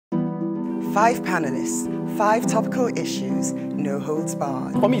5 panelists, 5 topical issues, no holds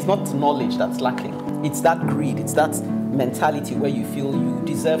barred. For me, it's not knowledge that's lacking. It's that greed, it's that mentality where you feel you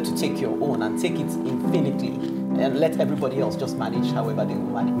deserve to take your own and take it infinitely and let everybody else just manage however they will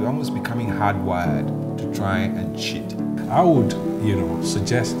manage. We're almost becoming hardwired to try and cheat. I would,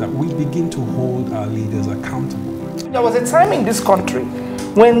 suggest that we begin to hold our leaders accountable. There was a time in this country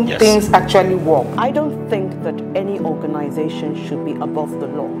when things actually work. I don't think that any organization should be above the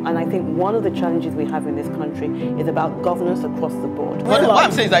law. And I think one of the challenges we have in this country is about governance across the board. What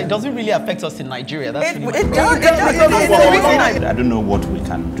I'm saying is that it doesn't really affect us in Nigeria. That's It does. I don't know what we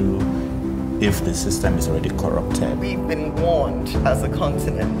can do if the system is already corrupted. We've been warned as a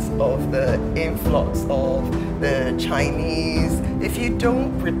continent of the influx of the Chinese. If you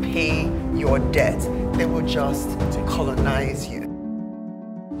don't repay your debt, they will just colonize you.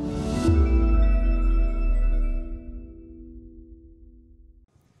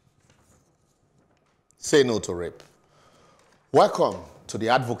 Say no to rape. Welcome to The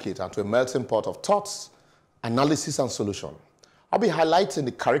Advocate and to a melting pot of thoughts, analysis, and solution. I'll be highlighting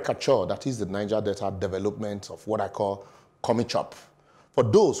the caricature that is the Niger Delta development of what I call Come-Chop, for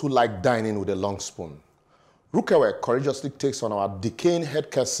those who like dining with a long spoon. Rukewve courageously takes on our decaying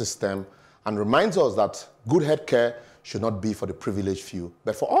healthcare system and reminds us that good healthcare should not be for the privileged few,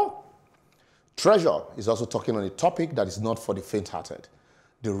 but for all. Treasure is also talking on a topic that is not for the faint-hearted: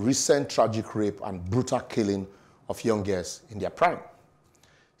 the recent tragic rape and brutal killing of young girls in their prime.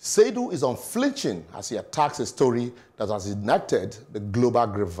 Saidu is unflinching as he attacks a story that has ignited the global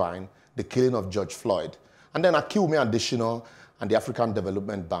grapevine, the killing of George Floyd, and then Akinwunmi Adesina and the African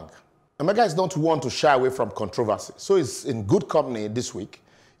Development Bank. Emeka is not one to shy away from controversy, so he's in good company this week.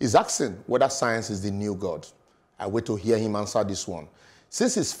 He's asking whether science is the new God. I wait to hear him answer this one,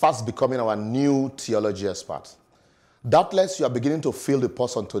 since he's fast becoming our new theology expert. Doubtless, you are beginning to feel the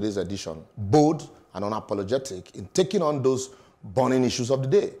pulse on today's edition, bold and unapologetic in taking on those burning issues of the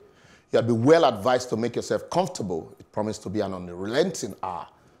day. You'll be well advised to make yourself comfortable. It promises to be an unrelenting hour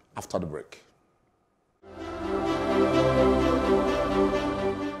after the break.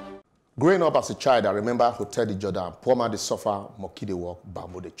 Growing up as a child, I remember Hotel the Jordan, poor man they suffer, monkey they walk,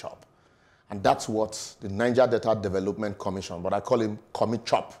 bamboo they chop. And that's what the Niger Delta Development Commission, but I call him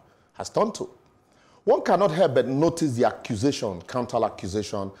Come-Chop, has turned to. One cannot help but notice the accusation,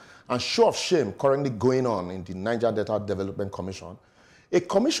 counter-accusation, and show of shame currently going on in the Niger Delta Development Commission, a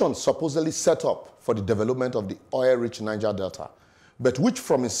commission supposedly set up for the development of the oil-rich Niger Delta, but which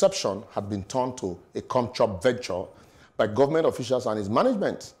from inception had been turned to a Come-Chop venture by government officials and its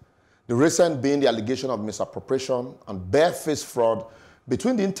management. The recent being the allegation of misappropriation and barefaced fraud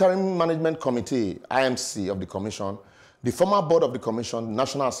between the Interim Management Committee, IMC, of the commission, the former board of the commission, the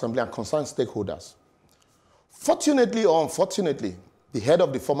National Assembly, and concerned stakeholders. Fortunately or unfortunately, the head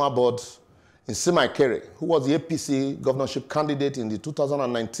of the former board, Emeka, who was the APC governorship candidate in the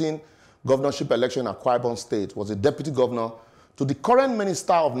 2019 governorship election in Akwa Ibom State, was a deputy governor to the current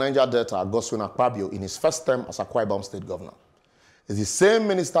minister of Niger Delta, Godwin Akpabio, in his first term as Akwa Ibom State governor. It's the same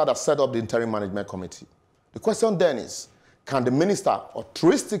minister that set up the Interim Management Committee. The question then is, can the minister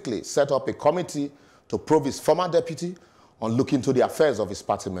altruistically set up a committee to probe his former deputy on looking into the affairs of his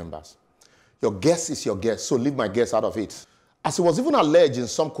party members? Your guess is your guess, so leave my guess out of it. As it was even alleged in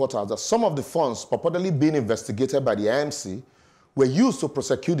some quarters that some of the funds purportedly being investigated by the IMC were used to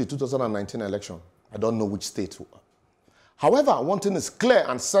prosecute the 2019 election. I don't know which state. However, one thing is clear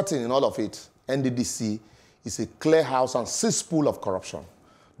and certain in all of it: NDDC is a clear house and cesspool of corruption.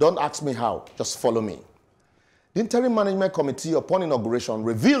 Don't ask me how, just follow me. The Interim Management Committee, upon inauguration,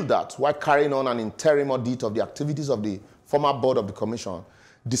 revealed that while carrying on an interim audit of the activities of the former board of the commission,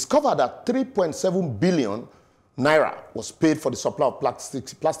 discovered that 3.7 billion naira was paid for the supply of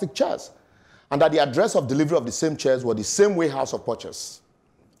plastic chairs, and that the address of delivery of the same chairs were the same warehouse of purchase.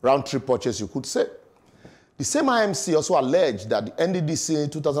 Round-trip purchase, you could say. The same IMC also alleged that the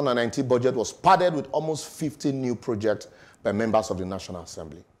NDDC 2019 budget was padded with almost 50 new projects by members of the National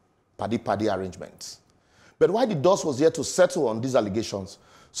Assembly. Paddy arrangements. But while the dust was yet to settle on these allegations,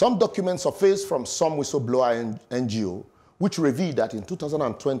 some documents surfaced from some whistleblower NGO which revealed that in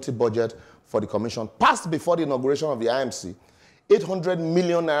 2020 budget for the commission passed before the inauguration of the IMC, 800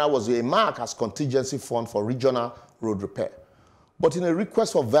 million naira was earmarked as contingency fund for regional road repair. But in a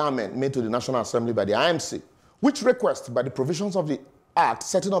request for vehement made to the National Assembly by the IMC, which request by the provisions of the Act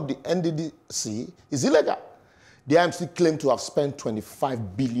setting up the NDDC is illegal, the IMC claimed to have spent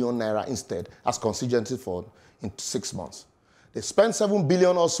 25 billion naira instead as contingency fund in 6 months. They spent 7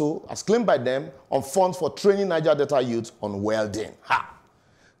 billion also, as claimed by them, on funds for training Niger Delta youth on welding.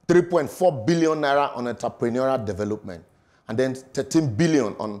 3.4 billion naira on entrepreneurial development, and then 13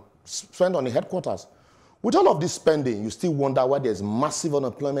 billion on spent on the headquarters. With all of this spending, you still wonder why there's massive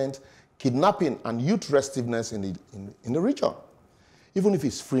unemployment, kidnapping, and youth restiveness in the region. Even if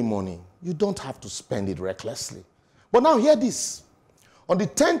it's free money, you don't have to spend it recklessly. But now hear this. On the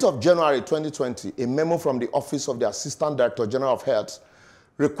 10th of January 2020, a memo from the Office of the Assistant Director General of Health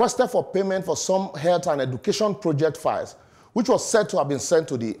requested for payment for some health and education project files, which was said to have been sent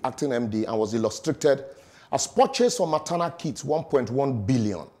to the acting MD and was illustrated as purchase for maternal kits, 1.1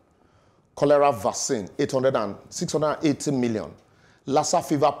 billion, cholera vaccine, 680 million, Lassa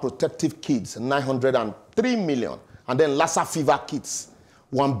fever protective kits, 903 million, and then Lassa fever kits,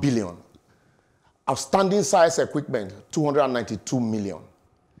 1 billion. Outstanding science equipment, 292 million.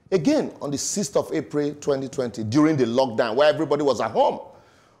 Again, on the 6th of April 2020, during the lockdown, where everybody was at home,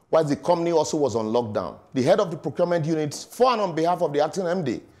 while the company also was on lockdown, the head of the procurement unit, for and on behalf of the acting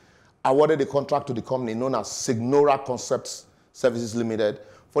MD, awarded a contract to the company known as Signora Concepts Services Limited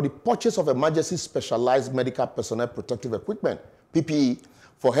for the purchase of emergency specialized medical personnel protective equipment, PPE,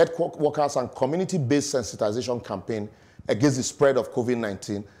 for health workers and community-based sensitization campaign against the spread of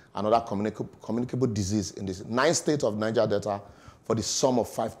COVID-19 and other communicable disease in the 9 states of Niger Delta for the sum of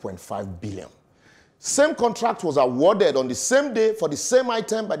 5.5 billion. Same contract was awarded on the same day for the same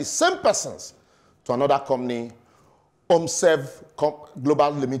item by the same persons to another company, Omsev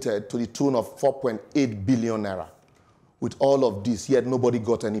Global Limited, to the tune of 4.8 billion naira. With all of this, yet nobody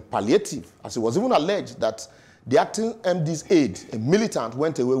got any palliative, as it was even alleged that the acting MD's aide, a militant,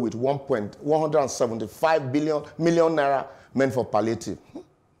 went away with 175 million naira meant for palliative.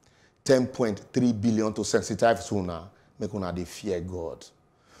 10.3 billion to sensitize Suna, make una dey fear God.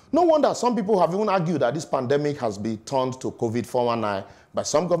 No wonder some people have even argued that this pandemic has been turned to COVID-419 by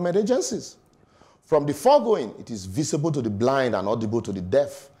some government agencies. From the foregoing, it is visible to the blind and audible to the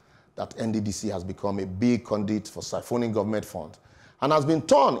deaf that NDDC has become a big conduit for siphoning government funds and has been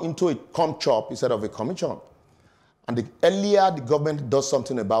turned into a come-chop instead of a commission. And the earlier the government does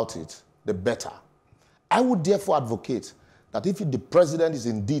something about it, the better. I would therefore advocate that if the president is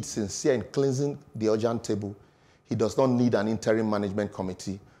indeed sincere in cleansing the urgent table, he does not need an interim management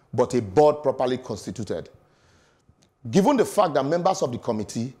committee, but a board properly constituted. Given the fact that members of the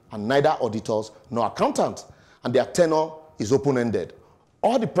committee are neither auditors nor accountants, and their tenure is open-ended,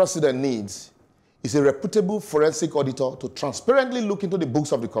 all the president needs is a reputable forensic auditor to transparently look into the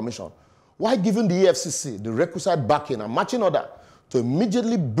books of the commission, while giving the EFCC the requisite backing and matching order to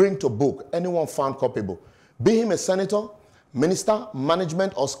immediately bring to book anyone found culpable, be him a senator, minister,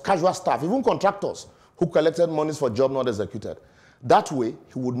 management, or casual staff, even contractors who collected monies for job not executed. That way,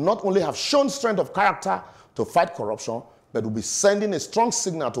 he would not only have shown strength of character to fight corruption, but will be sending a strong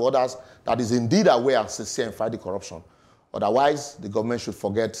signal to others that is indeed aware and sincere in fighting corruption. Otherwise, the government should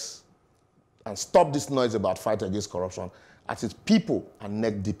forget and stop this noise about fight against corruption, as its people are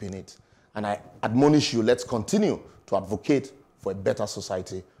neck deep in it. And I admonish you, let's continue to advocate for a better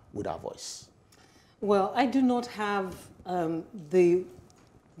society with our voice. Well, I do not have the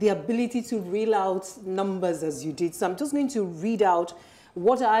ability to reel out numbers as you did, so I'm just going to read out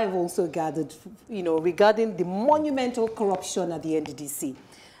what I have also gathered, regarding the monumental corruption at the NDDC.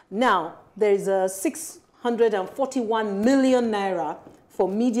 Now, there is a 641 million naira for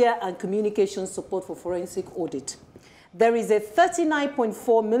media and communication support for forensic audit. There is a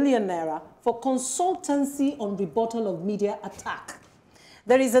 39.4 million naira for consultancy on rebuttal of media attack.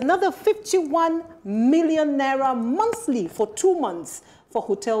 There is another 51 million naira monthly for 2 months for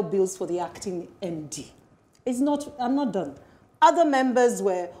hotel bills for the acting MD. I'm not done. Other members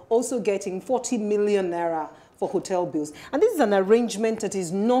were also getting 40 million naira for hotel bills. And this is an arrangement that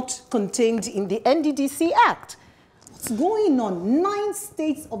is not contained in the NDDC Act. What's going on? 9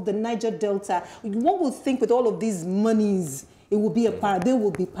 states of the Niger Delta. One would think with all of these monies, it will be there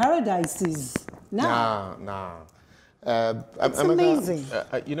will be paradises. Nah. It's amazing.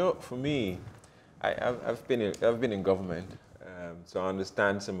 For me, I've been in government, so I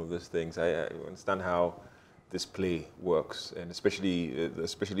understand some of those things. I understand how this play works, and especially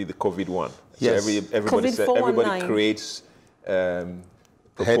the COVID one. Yes. So everybody creates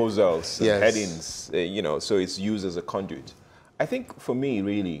proposals, and headings, so it's used as a conduit. I think for me,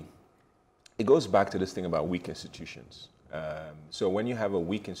 really, it goes back to this thing about weak institutions. So when you have a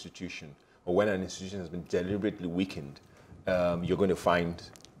weak institution, or when an institution has been deliberately weakened, you're going to find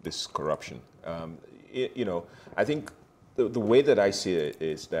this corruption. I think the way that I see it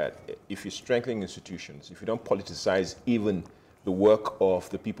is that if you're strengthening institutions, if you don't politicize even the work of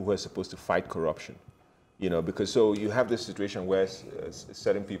the people who are supposed to fight corruption, because so you have this situation where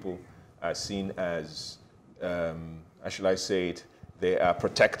certain people are seen as, how shall I say it, they are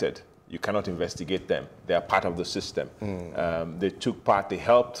protected. You cannot investigate them. They are part of the system. They took part, they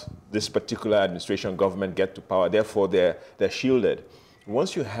helped this particular administration government get to power, therefore they're shielded.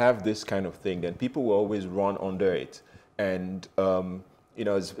 Once you have this kind of thing, then people will always run under it. And, you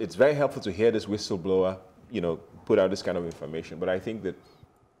know, it's very helpful to hear this whistleblower, you know, put out this kind of information. But I think that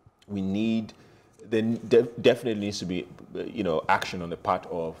we need, there definitely needs to be, you know, action on the part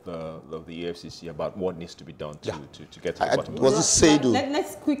of the EFCC about what needs to be done to get to the bottom. Was it Saidu?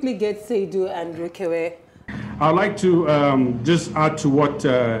 Let's quickly get Saidu and Rukewve. I'd like to just add to what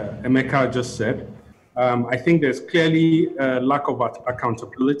Emeka just said. I think there's clearly a lack of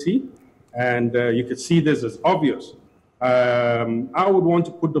accountability, and you can see this as obvious. I would want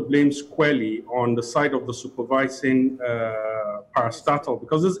to put the blame squarely on the side of the supervising parastatal,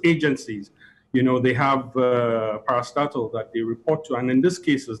 because these agencies, you know, they have parastatal that they report to, and in this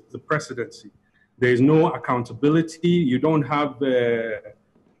case, it's the presidency. There is no accountability. You don't have,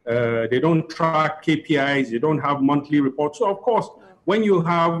 they don't track KPIs. You don't have monthly reports. So of course, when you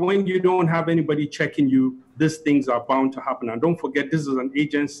don't have anybody checking you, these things are bound to happen. And don't forget, this is an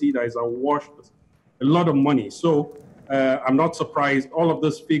agency that is awash with a lot of money. So I'm not surprised. All of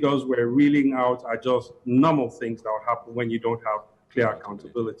those figures we're reeling out are just normal things that will happen when you don't have clear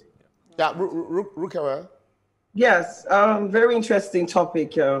accountability. Yeah, Rukewve. Yes, very interesting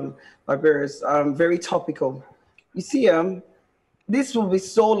topic, Liborous, very topical. You see, this would be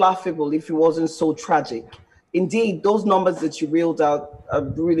so laughable if it wasn't so tragic. Indeed, those numbers that you reeled out are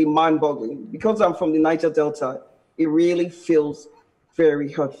really mind-boggling. Because I'm from the Niger Delta, it really feels very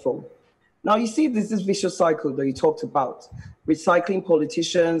hurtful. Now, you see, this vicious cycle that you talked about, recycling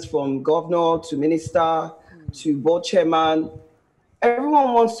politicians from governor to minister to board chairman.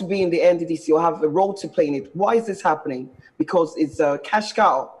 Everyone wants to be in the NDDC or have a role to play in it. Why is this happening? Because it's a cash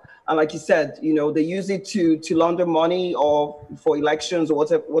cow. And like you said, you know, they use it to launder money or for elections or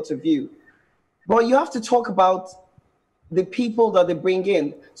whatever, what have you. But you have to talk about the people that they bring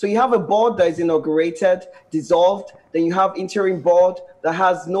in. So you have a board that is inaugurated, dissolved, then you have interim board that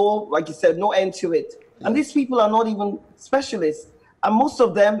has no, like you said, no end to it. And these people are not even specialists. And most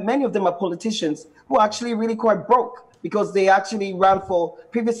of them, many of them are politicians who are actually really quite broke because they actually ran for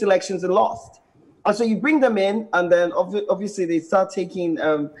previous elections and lost. And so you bring them in, and then obviously they start taking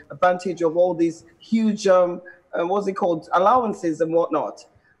advantage of all these huge, what's it called, allowances and whatnot.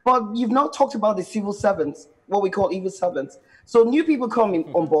 But you've not talked about the civil servants, what we call evil servants. So new people come in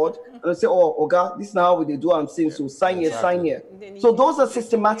on board and they say, oh, Oga, this is now what they do. I'm saying, so sign here, sign here. So those are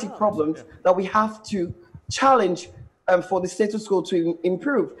systematic problems that we have to challenge for the status quo to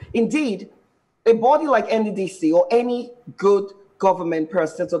improve. Indeed, a body like NDDC or any good government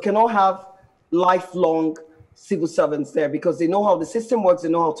person cannot have lifelong civil servants there because they know how the system works, they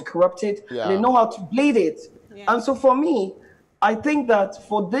know how to corrupt it, they know how to bleed it. And so for me, I think that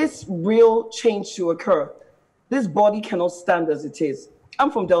for this real change to occur, this body cannot stand as it is.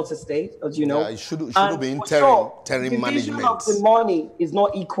 I'm from Delta State, as you know. Yeah, it should be interim management. The division of the money is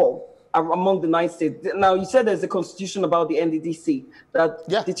not equal among the 9 states. Now, you said there's a constitution about the NDDC that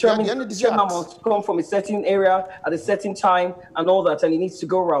determines the chairman must come from a certain area at a certain time and all that, and it needs to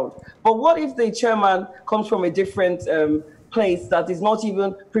go around. But what if the chairman comes from a different place that is not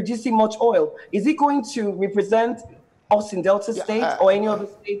even producing much oil? Is he going to represent us in Delta State or any other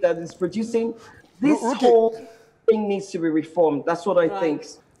state that is producing? This whole thing needs to be reformed. That's what I think.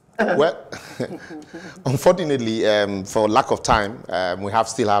 Well, unfortunately, for lack of time, we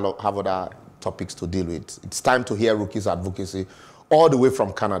still have other topics to deal with. It's time to hear Ruki's advocacy all the way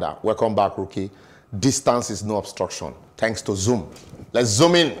from Canada. Welcome back, Rukewve. Distance is no obstruction, thanks to Zoom. Let's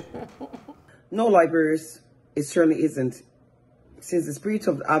zoom in. No, Liborous, it certainly isn't, since the spirit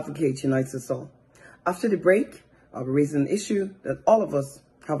of the advocate unites us all. After the break, I'll be raising an issue that all of us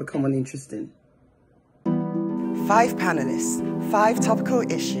have a common interest in. 5 panelists, 5 topical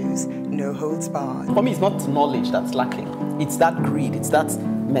issues, no holds barred. For me, it's not knowledge that's lacking. It's that greed. It's that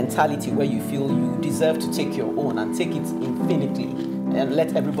mentality where you feel you deserve to take your own and take it infinitely and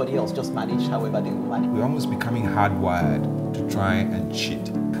let everybody else just manage however they will manage. We're almost becoming hardwired to try and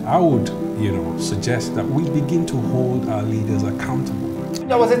cheat. I would, suggest that we begin to hold our leaders accountable.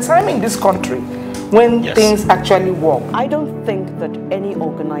 There was a time in this country when things actually work. I don't think that any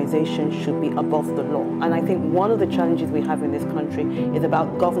organization should be above the law. And I think one of the challenges we have in this country is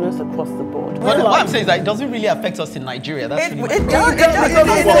about governance across the board. Well, what I'm saying is that it doesn't really affect us in Nigeria. That's I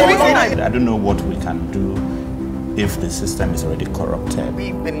don't know what we can do if the system is already corrupted.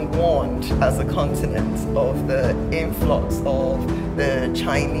 We've been warned as a continent of the influx of the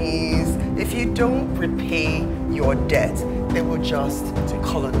Chinese. If you don't repay your debt, they will just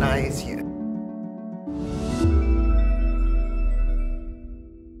colonize you.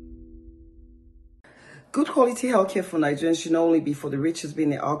 Good quality healthcare for Nigerians should not only be for the rich as being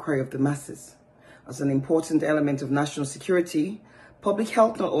the outcry of the masses. As an important element of national security, public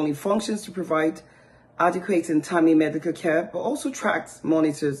health not only functions to provide adequate and timely medical care, but also tracks,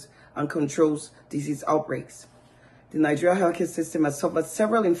 monitors, and controls disease outbreaks. The Nigerian healthcare system has suffered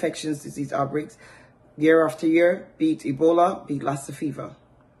several infectious disease outbreaks year after year, be it Ebola, be it Lassa fever.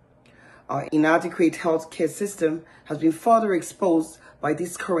 Our inadequate healthcare system has been further exposed by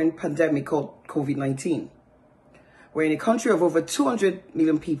this current pandemic called COVID-19. We're in a country of over 200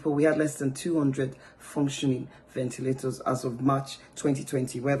 million people. We had less than 200 functioning ventilators as of March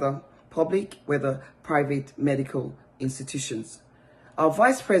 2020, whether public, whether private medical institutions. Our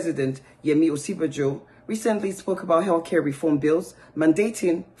Vice President, Yemi Osibajo, recently spoke about healthcare reform bills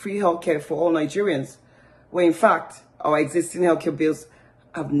mandating free healthcare for all Nigerians, where in fact, our existing healthcare bills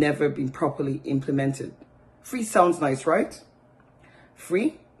have never been properly implemented. Free sounds nice, right?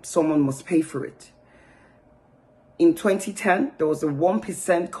 Free, someone must pay for it. In 2010, there was a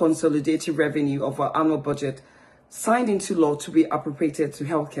 1% consolidated revenue of our annual budget signed into law to be appropriated to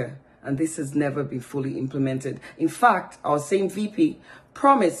healthcare, and this has never been fully implemented. In fact, our same VP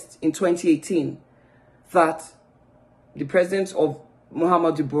promised in 2018 that the president of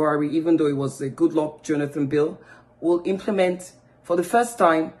Muhammadu Buhari, even though it was a Goodluck Jonathan bill, will implement for the first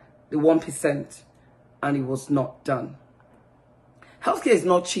time the 1%, and it was not done. Healthcare is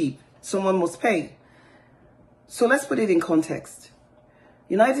not cheap. Someone must pay. So let's put it in context.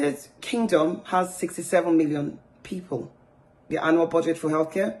 United Kingdom has 67 million people. The annual budget for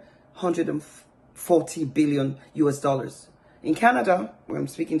healthcare, $140 billion US. In Canada, where I'm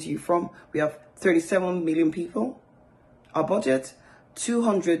speaking to you from, we have 37 million people. Our budget,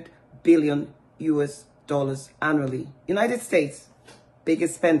 $200 billion US annually. United States,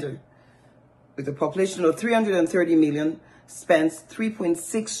 biggest spender, with a population of 330 million, spends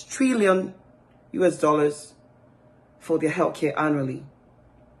 $3.6 trillion US for their healthcare annually.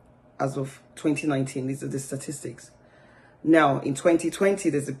 As of 2019, these are the statistics. Now, in 2020,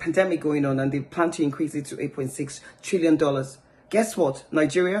 there's a pandemic going on and they plan to increase it to $8.6 trillion. Guess what?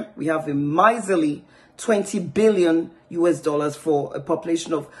 Nigeria, we have a miserly $20 billion US for a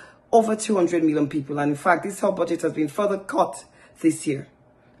population of over 200 million people. And in fact, this health budget has been further cut this year.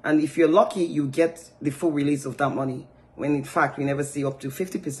 And if you're lucky, you get the full release of that money, when in fact, we never see up to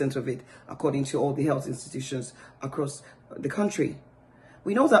 50% of it, according to all the health institutions across the country.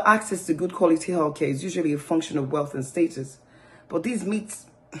 We know that access to good quality healthcare is usually a function of wealth and status, but these meet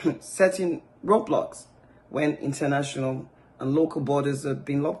certain roadblocks when international and local borders have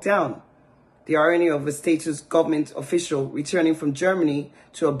been locked down. The irony of a status government official returning from Germany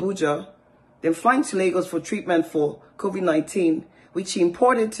to Abuja, then flying to Lagos for treatment for COVID-19, which he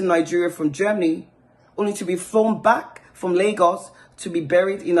imported to Nigeria from Germany, only to be flown back from Lagos to be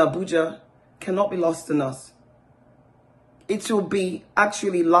buried in Abuja, cannot be lost on us. It would be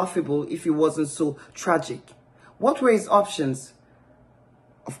actually laughable if it wasn't so tragic. What were his options?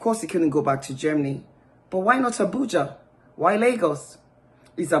 Of course, he couldn't go back to Germany. But why not Abuja? Why Lagos?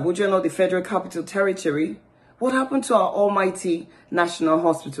 Is Abuja not the Federal Capital Territory? What happened to our almighty National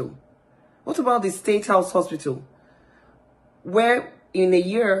Hospital? What about the State House Hospital? Where in a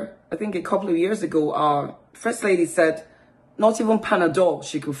year, I think a couple of years ago, our First Lady said not even Panadol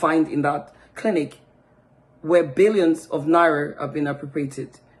she could find in that clinic, where billions of naira have been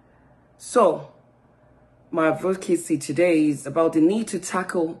appropriated. So, my advocacy today is about the need to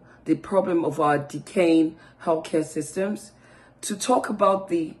tackle the problem of our decaying healthcare systems, to talk about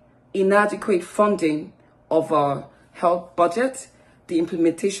the inadequate funding of our health budget, the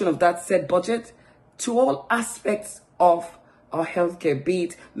implementation of that said budget to all aspects of our healthcare, be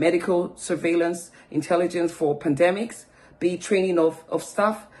it medical surveillance, intelligence for pandemics, be it training of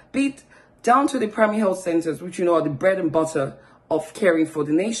staff, be it down to the primary health centers, which you know are the bread and butter of caring for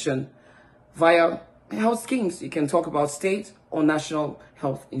the nation, via health schemes. You can talk about state or national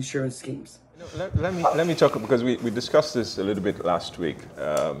health insurance schemes. Let me talk, because we discussed this a little bit last week.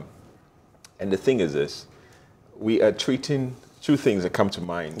 And the thing is this, we are treating two things that come to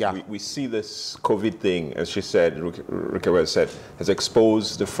mind. Yeah. We see this COVID thing, as she said, Rukewve said, has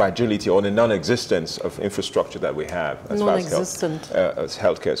exposed the fragility or the non-existence of infrastructure that we have as far as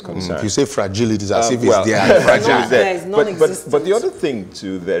healthcare is concerned. If you say fragility, it's as if it's there. Fragility is there. It's non-existent. But the other thing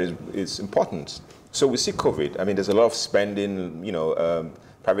too there is important. So we see COVID. I mean, there's a lot of spending, you know,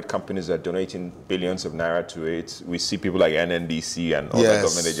 private companies are donating billions of naira to it. We see people like NNDC and other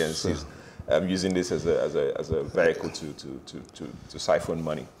government agencies using this as a vehicle to siphon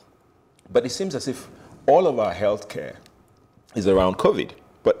money. But it seems as if all of our healthcare is around COVID.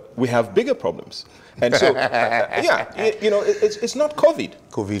 but we have bigger problems. And so, yeah, you know, it's not COVID.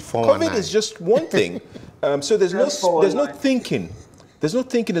 COVID is just one thing. So there's no thinking. There's no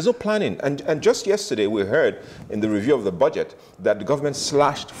thinking, there's no planning. And just yesterday we heard in the review of the budget that the government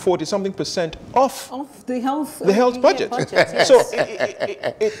slashed 40-something% off the health budget. Yes. So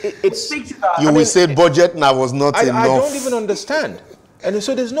it's... You will say budget now was not enough. I don't even understand. And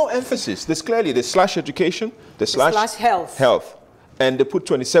so there's no emphasis. There's clearly, they slash education, they slash health. And they put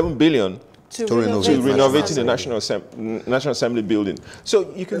 27 billion to renovating the National Assembly building.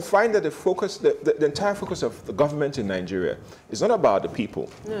 So you can find that the entire focus of the government in Nigeria is not about the people.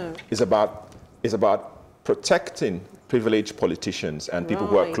 No. It's about protecting privileged politicians and people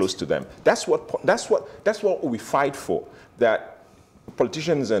who are close to them. That's what we fight for. That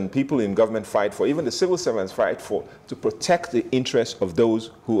politicians and people in government fight for, even the civil servants fight for, to protect the interests of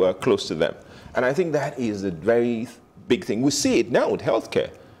those who are close to them. And I think that is a very big thing. We see it now with healthcare.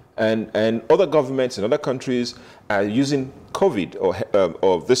 And other governments in other countries are using COVID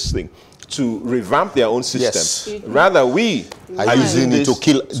or this thing to revamp their own system. Yes. Rather, we are using it to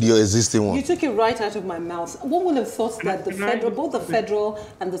kill the existing one. You took it right out of my mouth. One would have thought that both the federal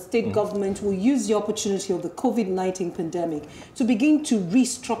and the state government will use the opportunity of the COVID-19 pandemic to begin to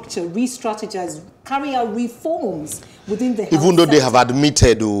restructure, re-strategize, carry out reforms within the health Even though sector. they have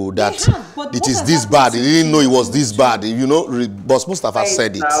admitted that it is this bad, they didn't know it was this bad. You know, Boss Mustafa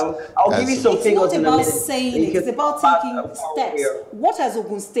said it. I'll give you some figures in a minute. It's not about saying it, it's about taking steps. What has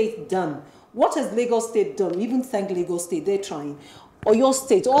Ogun State done? What has Lagos State done? Even thank Lagos State, they're trying. Or your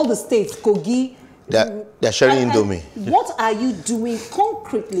state, all the states, Kogi. They're sharing Indomie. What are you doing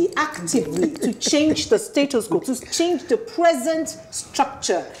concretely, actively, to change the status quo, to change the present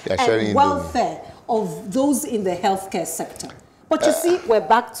structure and welfare of those in the healthcare sector? But you see, we're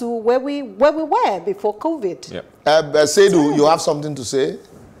back to where we were before COVID. Yeah. Saidu, you have something to say?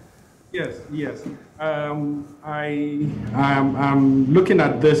 Yes. I'm looking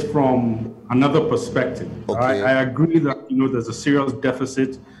at this from another perspective. Okay. I agree that there's a serious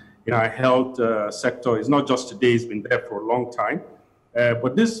deficit in our health sector. It's not just today; it's been there for a long time.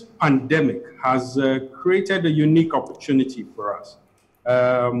 But this pandemic has created a unique opportunity for us.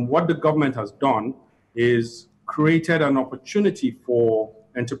 What the government has done is created an opportunity for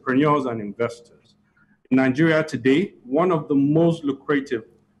entrepreneurs and investors. In Nigeria today, one of the most lucrative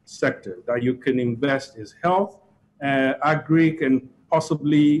sectors that you can invest is health, agri, and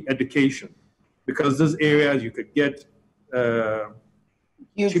possibly education, because these areas you could get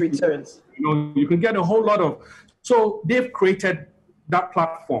huge returns. You can get a whole lot of. So they've created that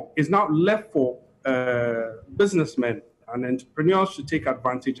platform. It's now left for businessmen and entrepreneurs to take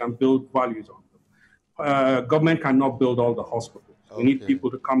advantage and build values on them. Government cannot build all the hospitals. We need people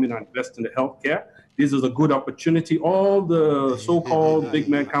to come in and invest in the healthcare. This is a good opportunity. All the so-called big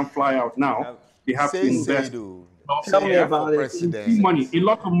men can fly out now. They have to invest. Tell me about it. Money. A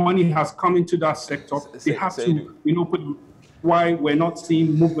lot of money has come into that sector. They have to, put why we're not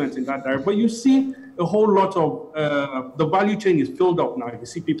seeing movement in that direction. But you see a whole lot of the value chain is filled up now. You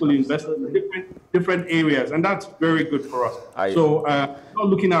see people investing in different areas, and that's very good for us. Not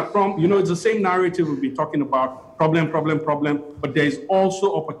looking at it's the same narrative we've been talking about. Problem, but there is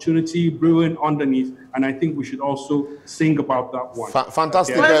also opportunity brewing underneath, and I think we should also sing about that one.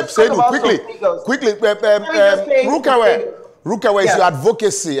 Fantastic. Saidu, quickly, Rukewve is your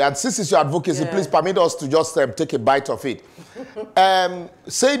advocacy, and since it's your advocacy, please permit us to just take a bite of it.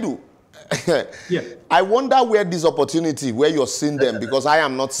 Saidu, I wonder where this opportunity, where you're seeing them, because I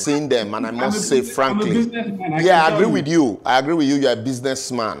am not seeing them, and I must say frankly, I agree with you. You're a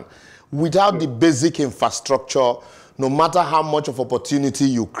businessman. Without the basic infrastructure, no matter how much of opportunity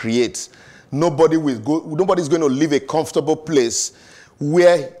you create, nobody's going to live a comfortable place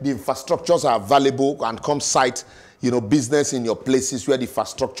where the infrastructures are available and come site, business in your places where the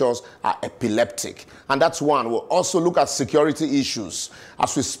infrastructures are epileptic. And that's one. We'll also look at security issues.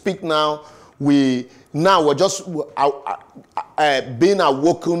 As we speak now, we're just being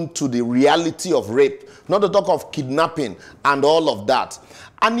awoken to the reality of rape, not to talk of kidnapping and all of that.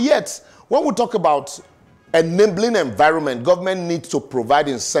 And yet, when we talk about enabling environment, government needs to provide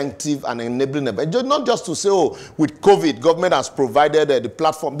incentive and enabling environment. Not just to say, with COVID, government has provided the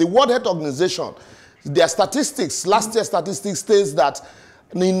platform. The World Health Organization, their statistics, last year's statistics states that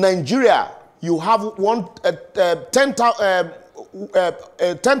in Nigeria, you have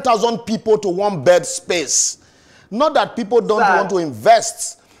 10,000 people to one bed space. Not that people don't want to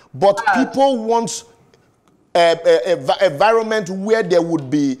invest, but people want environment where there will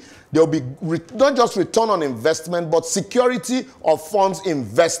be not just return on investment, but security of funds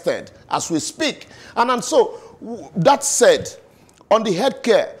invested as we speak. And so, that said, On the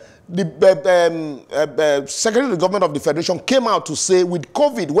healthcare, the Secretary of the Government of the Federation came out to say with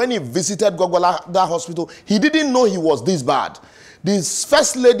COVID, when he visited Gogwalada Hospital, he didn't know he was this bad. The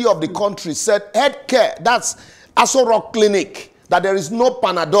First Lady of the country said healthcare, that's Aso Rock Clinic, that there is no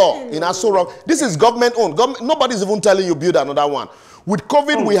Panadol in Aso Rock. This is government owned. Nobody's even telling you build another one. With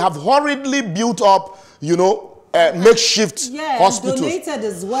COVID, we have hurriedly built up, you know, makeshift hospitals. Donated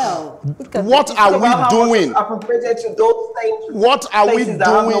as well. What are we doing? Appropriated to those what are we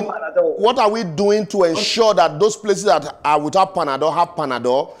doing? What are we doing to ensure that those places that are without Panadol have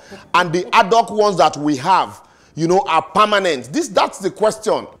Panadol, and the ad hoc ones that we have, you know, are permanent? That's the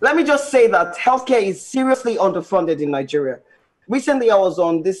question. Let me just say that healthcare is seriously underfunded in Nigeria. Recently, I was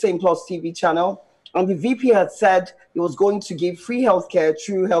on this same Plus TV channel, and the VP had said he was going to give free healthcare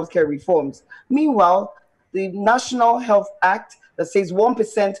through healthcare reforms. Meanwhile, the National Health Act that says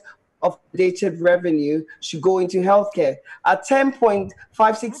 1% of dated revenue should go into healthcare at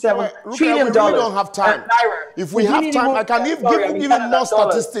 $10.567 trillion. We really don't have time. If we have time, I can give even more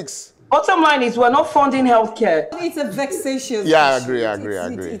statistics. Bottom line is we're not funding healthcare. It's a vexatious issue. I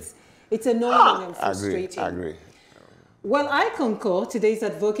agree. It's annoying and frustrating. I agree. Well, I concur. Today's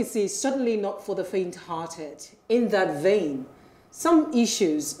advocacy is certainly not for the faint-hearted. In that vein, some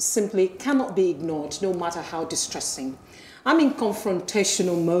issues simply cannot be ignored, no matter how distressing. I'm in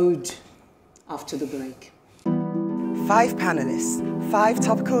confrontational mode after the break. 5 panelists, 5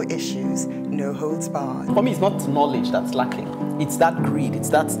 topical issues, no holds barred. For me, it's not knowledge that's lacking. It's that greed. It's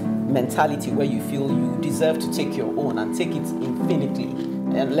that mentality where you feel you deserve to take your own and take it infinitely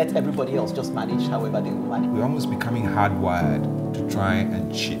and let everybody else just manage however they will manage. We're almost becoming hardwired to try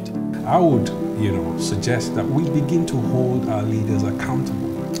and cheat. I would, suggest that we begin to hold our leaders accountable.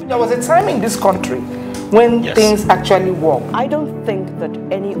 There was a time in this country when things actually work. I don't think that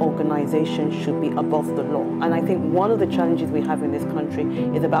any organization should be above the law. And I think one of the challenges we have in this country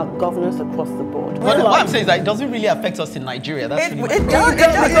is about governance across the board. Well, what I'm saying is that it doesn't really affect us in Nigeria. That's It does.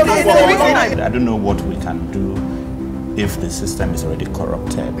 I don't know what we can do if the system is already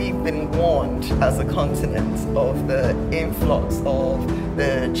corrupted. We've been warned as a continent of the influx of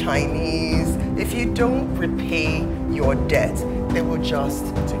the Chinese. If you don't repay your debt, they will just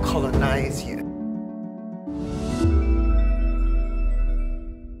colonize you.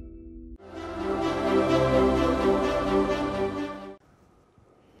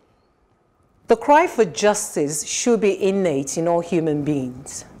 The cry for justice should be innate in all human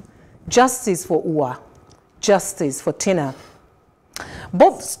beings. Justice for Uwa, justice for Tina.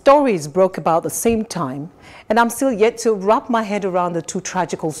 Both stories broke about the same time, and I'm still yet to wrap my head around the 2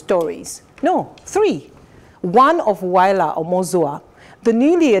 tragical stories. No, 3. One of Waila Omozoa, the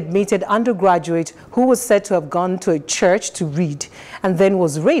newly admitted undergraduate who was said to have gone to a church to read and then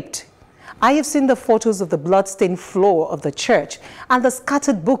was raped. I have seen the photos of the blood-stained floor of the church and the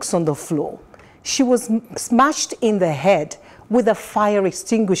scattered books on the floor. She was smashed in the head with a fire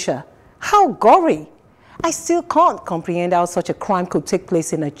extinguisher. How gory! I still can't comprehend how such a crime could take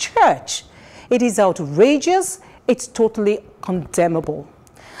place in a church. It is outrageous. It's totally condemnable.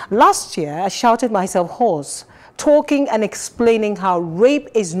 Last year, I shouted myself hoarse, talking and explaining how rape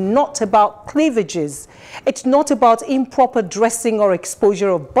is not about cleavages. It's not about improper dressing or exposure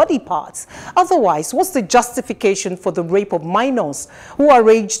of body parts. Otherwise, what's the justification for the rape of minors who are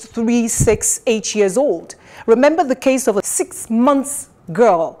aged 3, 6, 8 years old? Remember the case of a 6-month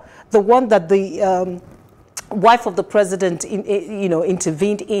girl, the one that the wife of the president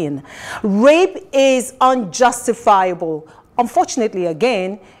intervened in. Rape is unjustifiable. Unfortunately,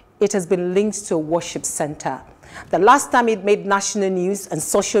 again, it has been linked to a worship center. The last time it made national news and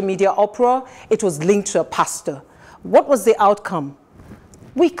social media uproar, it was linked to a pastor. What was the outcome?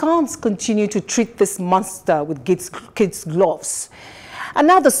 We can't continue to treat this monster with kids' gloves. And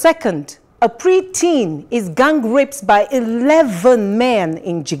now the second, a preteen is gang raped by 11 men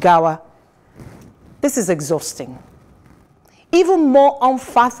in Jigawa. This is exhausting. Even more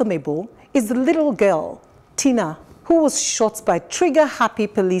unfathomable is the little girl, Tina, who was shot by trigger-happy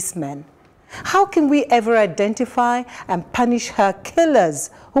policemen. How can we ever identify and punish her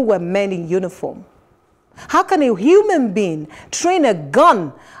killers who were men in uniform? How can a human being train a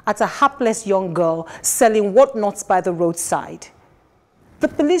gun at a hapless young girl selling whatnots by the roadside? The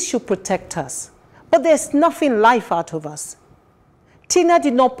police should protect us, but there's nothing life out of us. Tina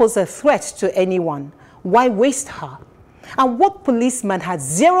did not pose a threat to anyone. Why waste her? And what policeman had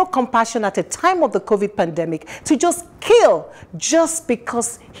zero compassion at the time of the COVID pandemic to just kill just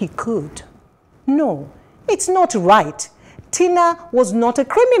because he could? No, it's not right. Tina was not a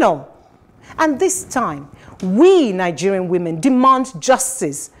criminal. And this time, We, Nigerian women, demand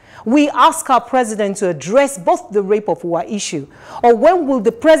justice. We ask our president to address both the rape of Uwa issue. Or when will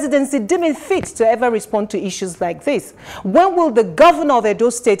the presidency deem it fit to ever respond to issues like this? When will the governor of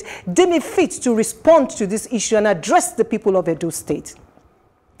Edo State deem it fit to respond to this issue and address the people of Edo State?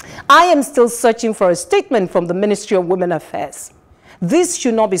 I am still searching for a statement from the Ministry of Women Affairs. This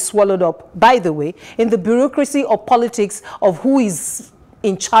should not be swallowed up, by the way, in the bureaucracy or politics of who is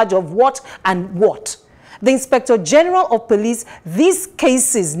in charge of what and what. The Inspector General of Police, these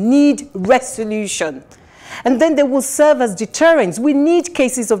cases need resolution. And then they will serve as deterrents. We need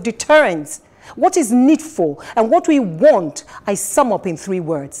cases of deterrence. What is needful and what we want, I sum up in 3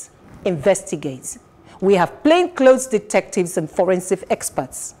 words. Investigate. We have plainclothes detectives and forensic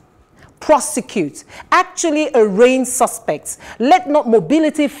experts. Prosecute. Actually arraign suspects. Let not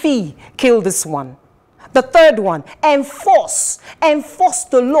mobility fee kill this one. The 3rd one, enforce. Enforce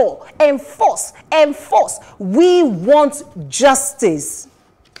the law. Enforce. Enforce. We want justice.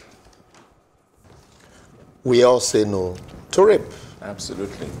 We all say no to rape.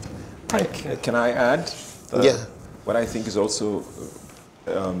 Absolutely. Thank you. Can I add? Yeah. What I think is also,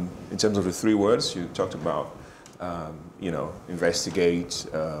 in terms of the 3 words, you talked about, you know, investigate,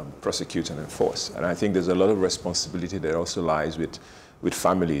 prosecute, and enforce. And I think there's a lot of responsibility that also lies with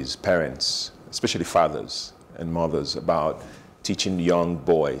families, parents, especially fathers and mothers, about teaching young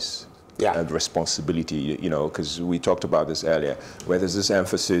boys and responsibility, you know, because we talked about this earlier, where there's this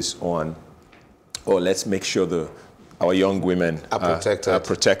emphasis on, let's make sure our young women are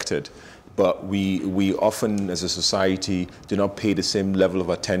protected. But we often, as a society, do not pay the same level of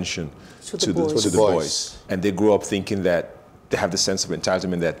attention to the boys. And they grow up thinking that they have the sense of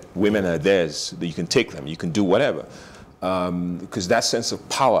entitlement that women are theirs, that you can take them, you can do whatever. Because that sense of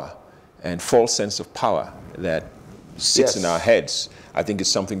power and false sense of power that sits in our heads, I think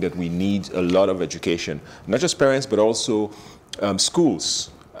is something that we need a lot of education, not just parents, but also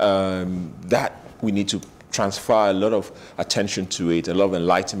schools, that we need to transfer a lot of attention to it, a lot of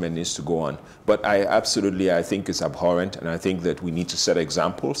enlightenment needs to go on. But I think it's abhorrent, and I think that we need to set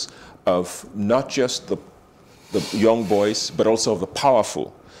examples of not just the young boys, but also of the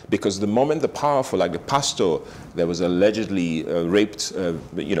powerful. Because the moment the powerful, like the pastor that was allegedly raped, the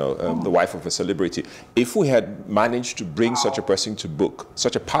wife of a celebrity, if we had managed to bring such a person to book,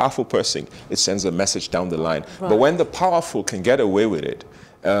 such a powerful person, it sends a message down the line. Right. But when the powerful can get away with it,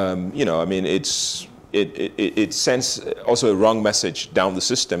 you know, I mean, it sends also a wrong message down the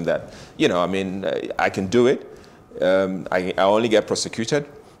system that, you know, I mean, I can do it. I only get prosecuted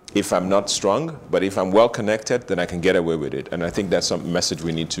if I'm not strong, but if I'm well connected, then I can get away with it. And I think that's some message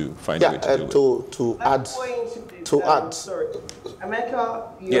we need to find a way to do with. To add. Sorry.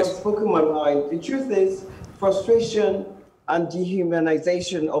 Emeka, you have spoken my mind. The truth is, frustration and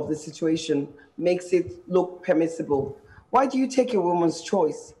dehumanization of the situation makes it look permissible. Why do you take a woman's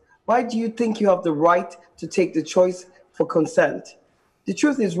choice? Why do you think you have the right to take the choice for consent? The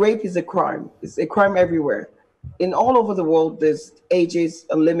truth is, rape is a crime. It's a crime everywhere. In all over the world, there's ages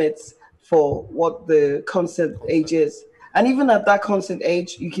and limits for what the consent age is. And even at that consent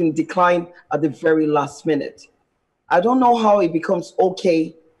age, you can decline at the very last minute. I don't know how it becomes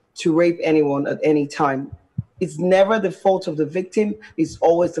okay to rape anyone at any time. It's never the fault of the victim. It's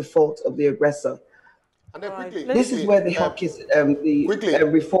always the fault of the aggressor. And then quickly, this is where the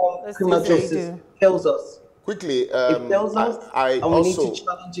reform criminal justice tells us. Quickly, it tells us, and we need to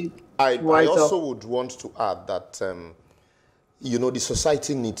challenge it. I also would want to add that, you know, the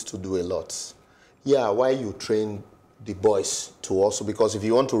society needs to do a lot. Yeah, why you train the boys to also, because if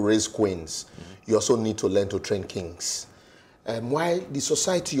you want to raise queens, you also need to learn to train kings. Why the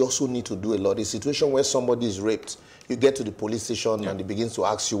society also need to do a lot. The situation where somebody is raped, you get to the police station and they begin to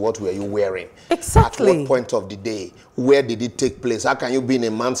ask you, what were you wearing? Exactly. At what point of the day? Where did it take place? How can you be in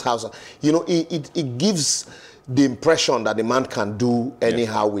a man's house? You know, it gives the impression that the man can do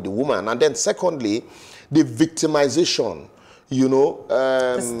anyhow with the woman. And then secondly, the victimization, you know.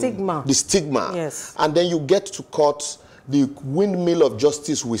 The stigma. The stigma. Yes. And then you get to court, the windmill of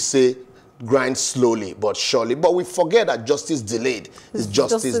justice, we say, grind slowly but surely. But we forget that justice delayed is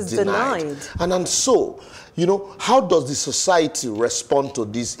justice denied. And so, you know, how does the society respond to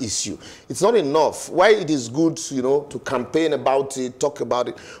this issue? It's not enough. Why it is good, you know, to campaign about it, talk about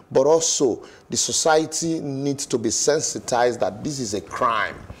it, but also the society needs to be sensitized that this is a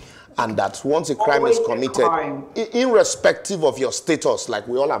crime. And that once a crime is committed, irrespective of your status, like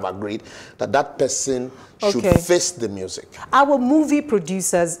we all have agreed, that person should face the music. Our movie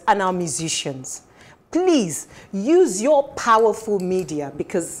producers and our musicians, please use your powerful media,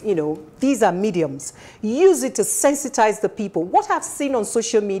 because, you know, these are mediums. Use it to sensitize the people. What I've seen on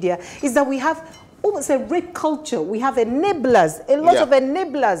social media is that we have almost a rape culture. We have enablers, a lot of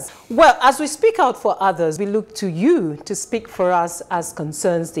enablers. Well, as we speak out for others, we look to you to speak for us as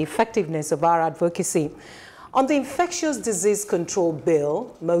concerns the effectiveness of our advocacy. On the Infectious Disease Control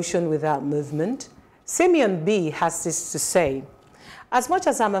Bill, motion without movement, Simeon B. has this to say. As much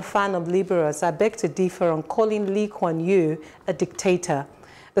as I'm a fan of Liborous, I beg to differ on calling Lee Kuan Yew a dictator.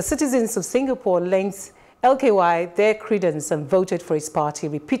 The citizens of Singapore lent LKY their credence and voted for his party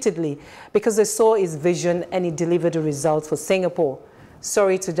repeatedly because they saw his vision and he delivered the results for Singapore.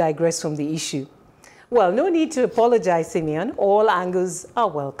 Sorry to digress from the issue. Well, no need to apologize, Simeon. All angles are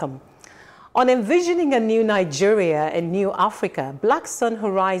welcome. On envisioning a new Nigeria and new Africa, Black Sun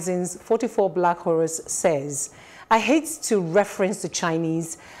Horizons 44 Black Horrors says, I hate to reference the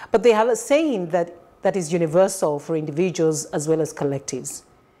Chinese, but they have a saying that is universal for individuals as well as collectives.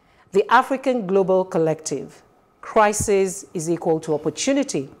 The African Global Collective, crisis is equal to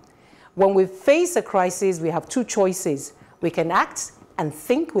opportunity. When we face a crisis, we have two choices. We can act and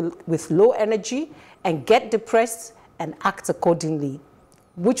think with low energy and get depressed and act accordingly,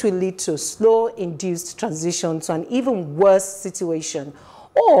 which will lead to a slow induced transition to an even worse situation.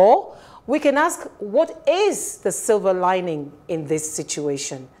 Or we can ask, what is the silver lining in this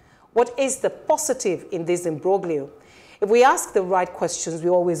situation? What is the positive in this imbroglio? If we ask the right questions, we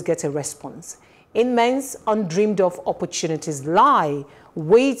always get a response. Immense, undreamed of opportunities lie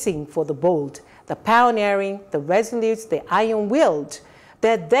waiting for the bold, the pioneering, the resolute, the iron-willed.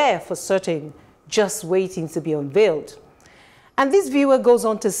 They're there for certain, just waiting to be unveiled. And this viewer goes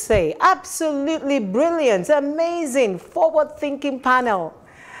on to say, absolutely brilliant, amazing, forward-thinking panel.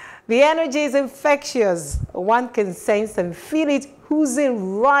 The energy is infectious. One can sense and feel it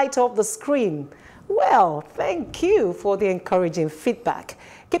oozing right off the screen. Well, thank you for the encouraging feedback.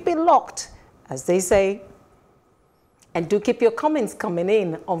 Keep it locked, as they say. And do keep your comments coming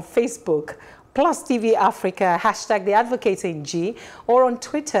in on Facebook, Plus TV Africa, hashtag The Advocating G, or on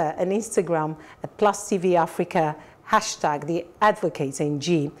Twitter and Instagram at Plus TV Africa, hashtag The Advocating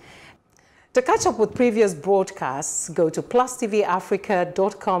G. To catch up with previous broadcasts, go to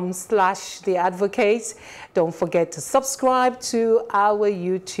plustvafrica.com/theadvocate. Don't forget to subscribe to our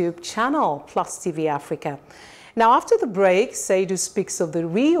YouTube channel, Plus TV Africa. Now, after the break, Saidu speaks of the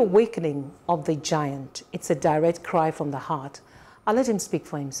reawakening of the giant. It's a direct cry from the heart. I'll let him speak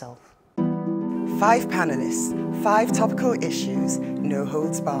for himself. 5 panelists, 5 topical issues, no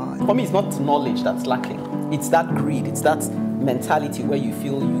holds barred. For me, it's not knowledge that's lacking. It's that greed, it's that mentality where you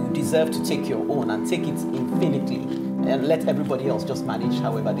feel you deserve to take your own and take it infinitely and let everybody else just manage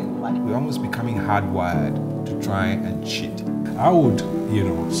however they will manage. We're almost becoming hardwired to try and cheat. I would,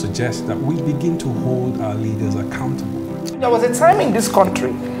 suggest that we begin to hold our leaders accountable. There was a time in this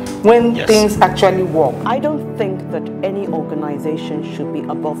country when things actually work. I don't think that any organization should be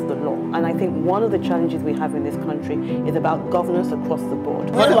above the law. And I think one of the challenges we have in this country is about governance across the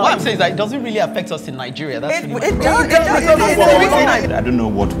board. But what I'm saying is that it doesn't really affect us in Nigeria. That's really it does. I don't know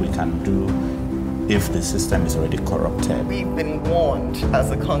what we can do if the system is already corrupted. We've been warned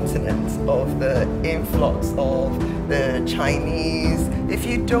as a continent of the influx of the Chinese. If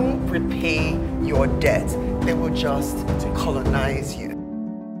you don't repay your debt, they will just colonize you.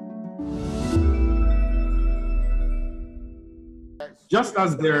 Just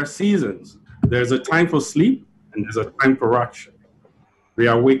as there are seasons, there's a time for sleep and there's a time for action.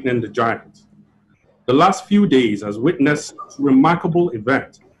 Reawakening the giant. The last few days has witnessed a remarkable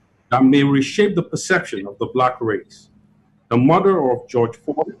event that may reshape the perception of the black race. The murder of George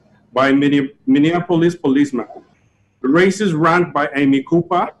Floyd by a Minneapolis policeman, the racist rant by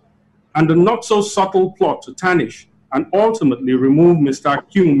Emeka, and the not-so-subtle plot to tarnish and ultimately remove Mr.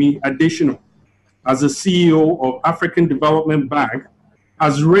 Akinwunmi Adesina as the CEO of African Development Bank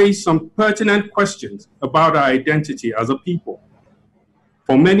has raised some pertinent questions about our identity as a people.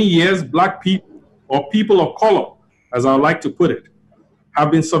 For many years, black people, or people of color, as I like to put it, have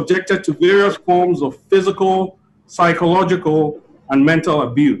been subjected to various forms of physical, psychological, and mental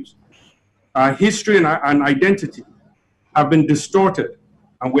abuse. Our history and identity have been distorted,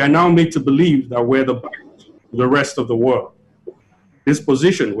 and we are now made to believe that we're the rest of the world. This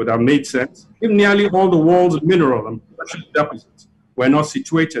position would have made sense if nearly all the world's mineral and precious deposits were not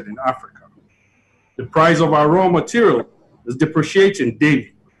situated in Africa. The price of our raw material is depreciating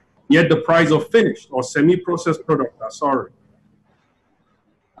daily, yet the price of finished or semi-processed products are soaring.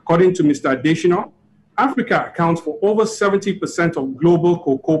 According to Mr. Adesina, Africa accounts for over 70% of global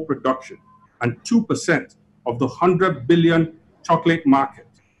cocoa production and 2% of the 100 billion chocolate market.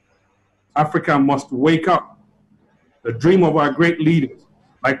 Africa must wake up. The dream of our great leaders,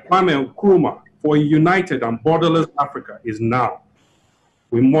 like Kwame Nkrumah, for a united and borderless Africa is now.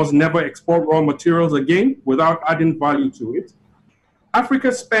 We must never export raw materials again without adding value to it.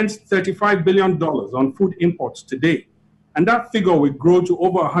 Africa spends $35 billion on food imports today, and that figure will grow to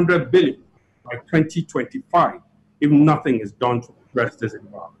over $100 billion by 2025 if nothing is done to address this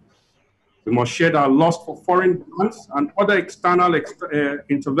environment. We must shed our lust for foreign grants and other external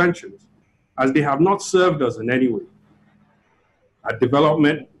interventions, as they have not served us in any way. Our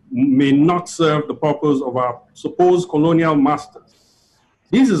development may not serve the purpose of our supposed colonial masters.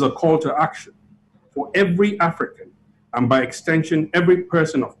 This is a call to action for every African, and by extension, every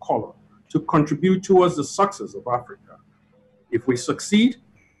person of color, to contribute towards the success of Africa. If we succeed,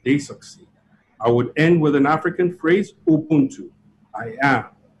 they succeed. I would end with an African phrase, Ubuntu. I am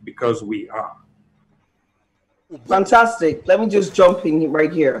because we are. Fantastic. Let me just jump in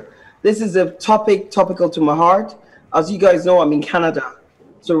right here. This is a topical to my heart. As you guys know, I'm in Canada.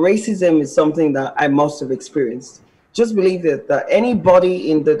 So racism is something that I must have experienced. Just believe that anybody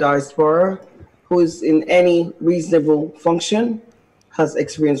in the diaspora who is in any reasonable function has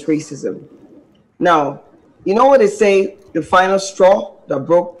experienced racism. Now, you know what they say, the final straw that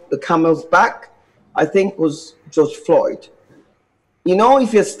broke the camel's back, I think was George Floyd. You know,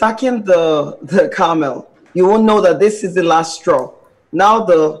 if you're stacking the camel, you won't know that this is the last straw. Now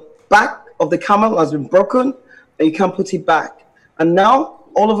the back of the camel has been broken and you can't put it back. And now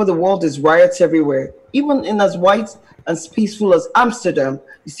all over the world there's riots everywhere. Even in as white and peaceful as Amsterdam,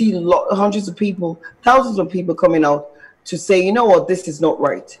 you see hundreds of people, thousands of people coming out to say, you know what, this is not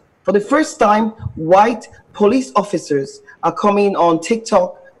right. For the first time, white police officers are coming on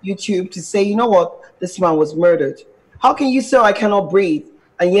TikTok, YouTube to say, you know what, this man was murdered. How can you say I cannot breathe,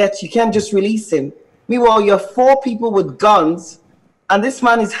 and yet you can't just release him? Meanwhile, you have 4 people with guns, and this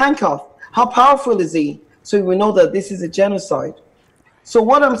man is handcuffed. How powerful is he? So we know that this is a genocide. So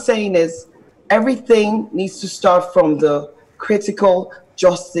what I'm saying is, everything needs to start from the critical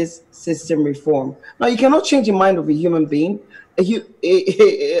justice system reform. Now, you cannot change the mind of a human being.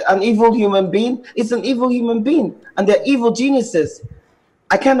 An evil human being is an evil human being, and they're evil geniuses.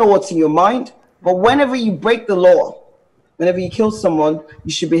 I can't know what's in your mind, but whenever you break the law, whenever you kill someone,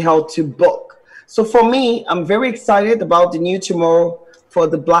 you should be held to book. So for me, I'm very excited about the new tomorrow for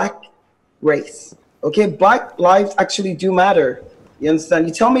the Black race. Okay, Black lives actually do matter. You understand?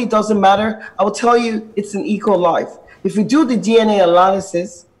 You tell me it doesn't matter, I will tell you it's an equal life. If we do the DNA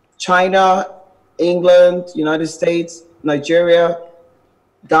analysis, China, England, United States, Nigeria,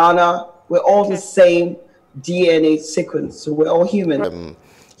 Ghana, we're all the same DNA sequence, so we're all human.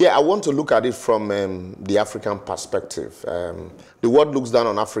 Yeah, I want to look at it from the African perspective. The world looks down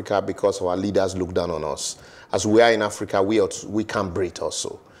on Africa because our leaders look down on us. As we are in Africa, we can't breathe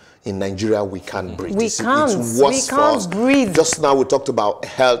also. In Nigeria, we can't breathe. It's worse for us. Breathe. Just now we talked about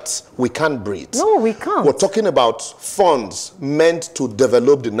health. We can't breathe. No, we can't. We're talking about funds meant to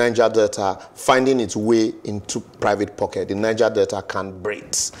develop the Niger Delta finding its way into private pocket. The Niger Delta can't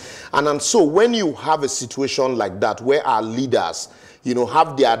breathe. And so when you have a situation like that where our leaders,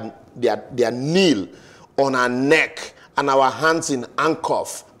 have their knee on our neck and our hands in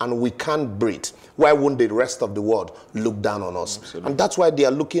handcuff and we can't breathe, why wouldn't the rest of the world look down on us? Absolutely. And that's why they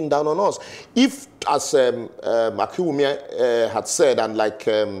are looking down on us. If, as Akinwunmi had said, and like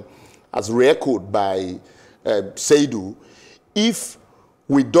as re-echoed by Saidu, if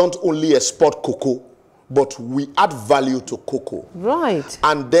we don't only export cocoa, but we add value to cocoa. Right.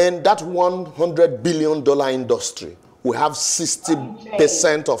 And then that $100 billion industry, we have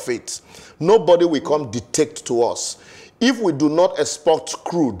 60% of it. Nobody will come dictate to us. If we do not export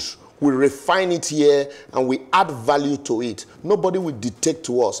crude, we refine it here and we add value to it, nobody will dictate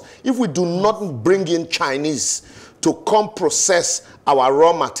to us. If we do not bring in Chinese to come process our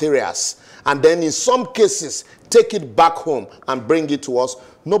raw materials, and then in some cases take it back home and bring it to us,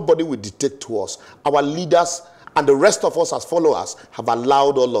 nobody will dictate to us. Our leaders and the rest of us as followers have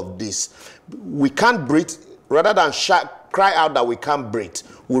allowed all of this. We can't breathe. Rather than cry out that we can't breathe,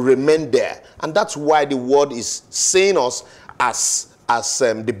 we remain there. And that's why the world is seeing us as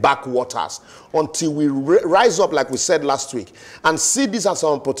the backwaters, until we rise up, like we said last week, and see this as an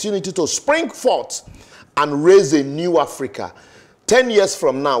opportunity to spring forth and raise a new Africa. 10 years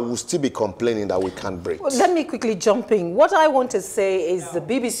from now, we'll still be complaining that we can't breathe. Well, let me quickly jump in. What I want to say is the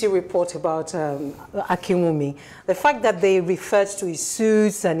BBC report about Akinwunmi, the fact that they referred to his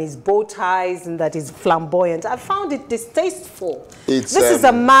suits and his bow ties and that he's flamboyant, I found it distasteful. This is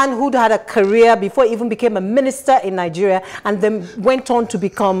a man who'd had a career before he even became a minister in Nigeria and then went on to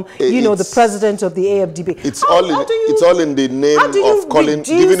become, the president of the AFDB. It's all in the name of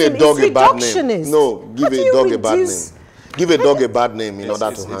giving a dog a bad name. No, give a dog a bad name. Give a dog a bad name in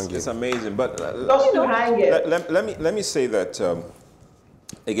order to hang it. It's amazing, but let me say that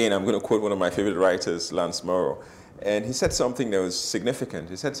again, I'm going to quote one of my favorite writers, Lance Morrow, and he said something that was significant.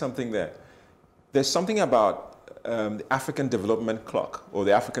 He said something that there's something about the African development clock or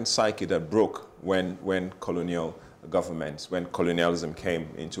the African psyche that broke when colonial governments, when colonialism came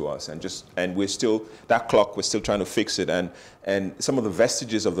into us, and we're still, that clock, we're still trying to fix it, and some of the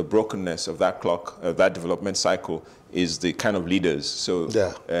vestiges of the brokenness of that clock, that development cycle, is the kind of leaders. So,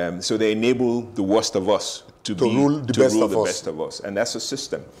 so they enable the worst of us to rule the best of us, and that's a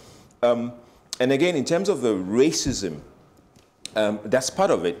system. And again, in terms of the racism, that's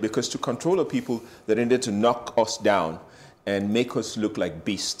part of it, because to control the people, they needed to knock us down and make us look like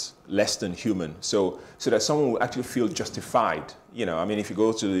beasts, less than human, so that someone will actually feel justified. You know, I mean, if you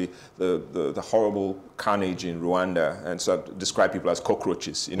go to the horrible carnage in Rwanda and sort of describe people as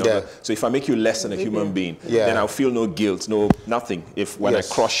cockroaches, you know, so if I make you less than a human being, then I'll feel no guilt, nothing. If when I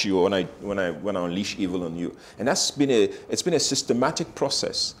crush you or when I unleash evil on you, and it's been a systematic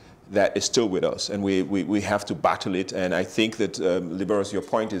process that is still with us, and we have to battle it. And I think that, Liborous, your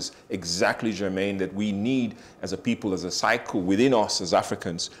point is exactly germane, that we need, as a people, as a cycle within us as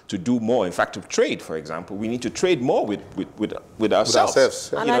Africans, to do more. In fact, to trade, for example, we need to trade more with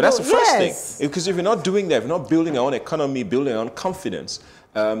ourselves. You know, that's the first thing. Because if you're not doing that, if you're not building our own economy, building our own confidence,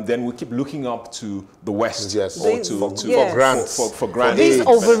 then we keep looking up to the West for grants. This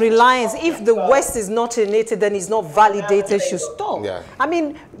over-reliance, if the West is not in it, then it's not validated, should stop. I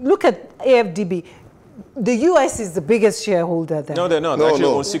mean, look at AFDB. The US is the biggest shareholder there. No, they're not. Actually,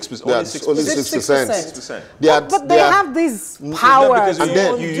 only 6%. Only 6%. But they have this power.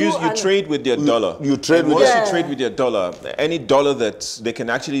 Because you trade with their dollar. You trade with Once you trade with their dollar, any dollar that they can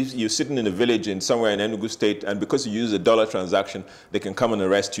actually, you're sitting in a village in somewhere in Enugu State, and because you use a dollar transaction, they can come and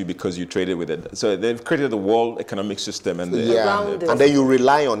arrest you because you traded with it. So they've created the world economic system, and and then you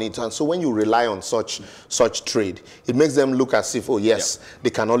rely on it. And so when you rely on such trade, it makes them look as if, oh yes,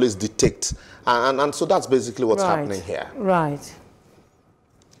 they can always detect. And so that's basically what's happening here. Right.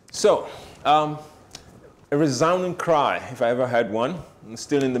 So, a resounding cry, if I ever had one. I'm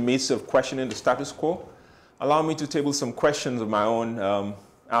still in the midst of questioning the status quo. Allow me to table some questions of my own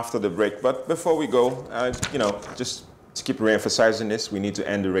after the break. But before we go, you know, just to keep re-emphasizing this, we need to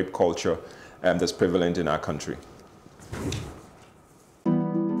end the rape culture that's prevalent in our country. 5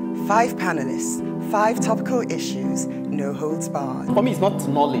 panelists, 5 topical issues, no holds barred. For me, it's not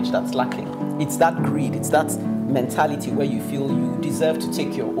knowledge that's lacking. It's that greed. It's that mentality where you feel you deserve to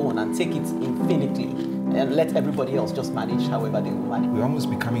take your own and take it infinitely and let everybody else just manage however they will manage. We're almost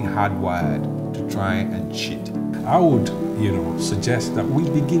becoming hardwired to try and cheat. I would, suggest that we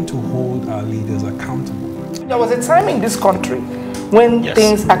begin to hold our leaders accountable. There was a time in this country when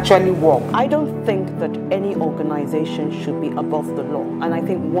things actually work. I don't think that any organization should be above the law. And I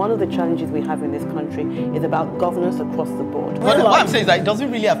think one of the challenges we have in this country is about governance across the board. Well, what I'm saying is that it doesn't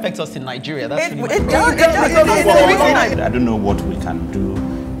really affect us in Nigeria. That's really I don't know what we can do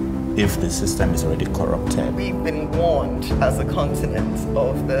if the system is already corrupted. We've been warned as a continent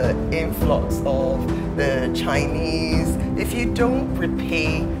of the influx of the Chinese. If you don't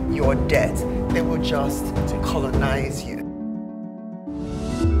repay your debt, they will just colonize you.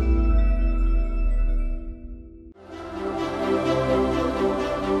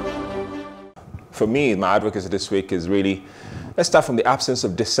 For me, my advocacy this week is really, let's start from the absence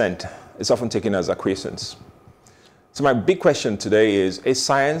of dissent. It's often taken as acquiescence. So my big question today is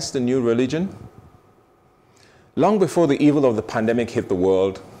science the new religion? Long before the evil of the pandemic hit the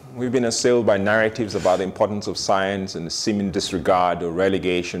world, we've been assailed by narratives about the importance of science and the seeming disregard or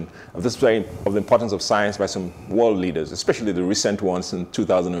relegation of the importance of science by some world leaders, especially the recent ones in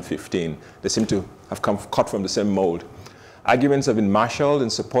 2015. They seem to have come cut from the same mold. Arguments have been marshaled in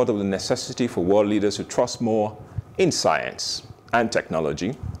support of the necessity for world leaders to trust more in science and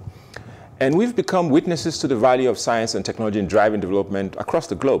technology. And we've become witnesses to the value of science and technology in driving development across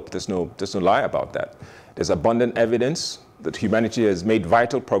the globe. There's no lie about that. There's abundant evidence that humanity has made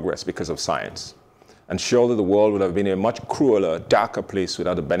vital progress because of science. And surely the world would have been a much crueler, darker place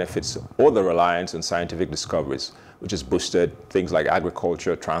without the benefits or the reliance on scientific discoveries, which has boosted things like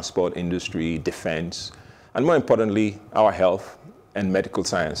agriculture, transport, industry, defense, and more importantly, our health and medical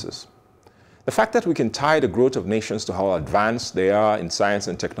sciences. The fact that we can tie the growth of nations to how advanced they are in science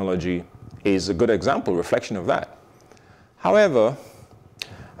and technology is a good example, reflection of that. However,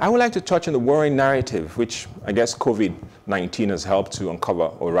 I would like to touch on the worrying narrative, which I guess COVID-19 has helped to uncover,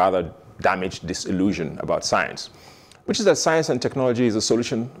 or rather damage this illusion about science, which is that science and technology is a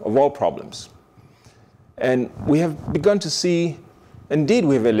solution of all problems. And we have begun to see, indeed,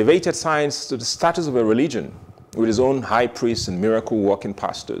 we have elevated science to the status of a religion with its own high priests and miracle-working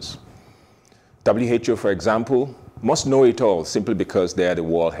pastors. WHO, for example, must know it all simply because they are the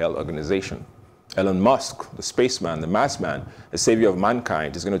World Health Organization. Elon Musk, the spaceman, the Mars man, the savior of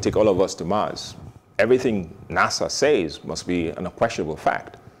mankind, is going to take all of us to Mars. Everything NASA says must be an unquestionable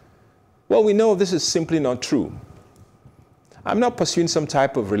fact. Well, we know this is simply not true. I'm not pursuing some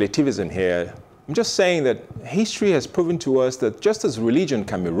type of relativism here. I'm just saying that history has proven to us that just as religion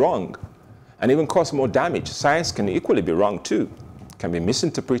can be wrong and even cause more damage, science can equally be wrong too, can be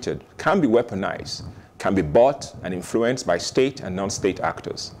misinterpreted, can be weaponized, can be bought and influenced by state and non-state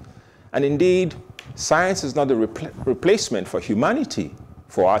actors. And indeed, science is not a replacement for humanity,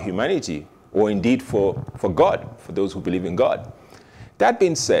 for our humanity, or indeed for God, for those who believe in God. That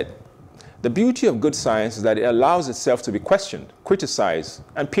being said, the beauty of good science is that it allows itself to be questioned, criticized,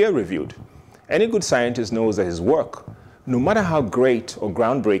 and peer-reviewed. Any good scientist knows that his work, no matter how great or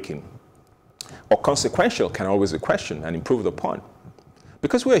groundbreaking or consequential, can always be questioned and improved upon.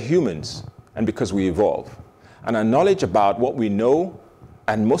 Because we're humans and because we evolve, and our knowledge about what we know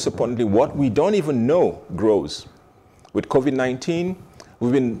and most importantly, what we don't even know grows. With COVID-19,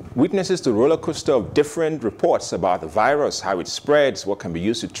 we've been witnesses to a roller coaster of different reports about the virus, how it spreads, what can be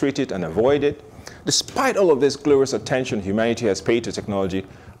used to treat it and avoid it. Despite all of this glorious attention humanity has paid to technology,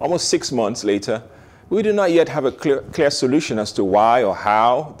 almost 6 months later, we do not yet have a clear solution as to why or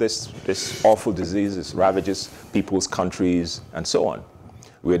how this awful disease ravages people's countries and so on.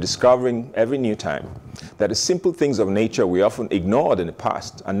 We are discovering every new time that the simple things of nature we often ignored in the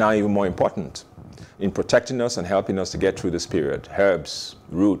past are now even more important in protecting us and helping us to get through this period. Herbs,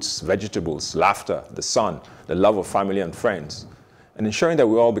 roots, vegetables, laughter, the sun, the love of family and friends, and ensuring that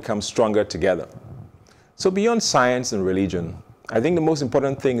we all become stronger together. So beyond science and religion, I think the most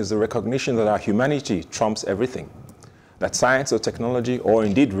important thing is the recognition that our humanity trumps everything, that science or technology or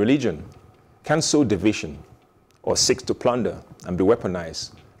indeed religion can sow division or seek to plunder and be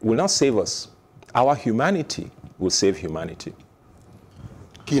weaponized. It will not save us. Our humanity will save humanity.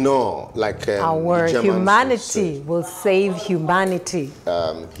 You know, like our humanity will save humanity.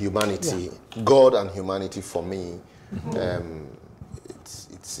 Humanity, yeah. God and humanity for me. And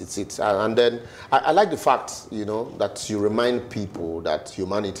then I like the fact, you know, that you remind people that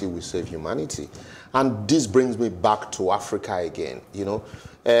humanity will save humanity. And this brings me back to Africa again, you know.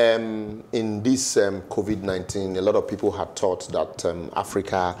 In this COVID-19, a lot of people had thought that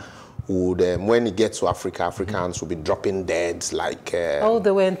Africa would, when it gets to Africa, Africans will be dropping dead like... oh,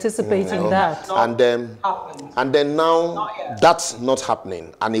 they were anticipating that. And then now that's not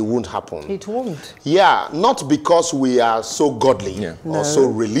happening, and it won't happen. It won't. Yeah, not because we are so godly or so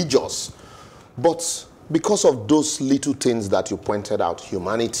religious, but because of those little things that you pointed out,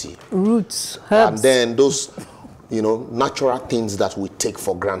 humanity. Roots, herbs. And then those, you know, natural things that we take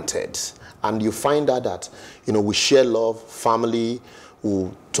for granted. And you find out that, you know, we share love, family,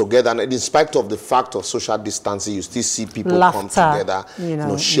 together, and in spite of the fact of social distancing, you still see people come together, you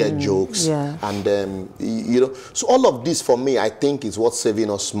know, share jokes, and you know, so all of this for me, I think, is what's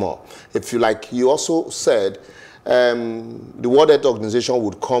saving us more. If you like, you also said the World Health Organization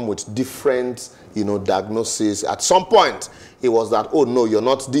would come with different, you know, diagnoses. At some point, it was that, oh no, you're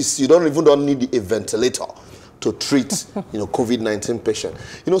not this, you don't need a ventilator to treat, you know, COVID-19 patient.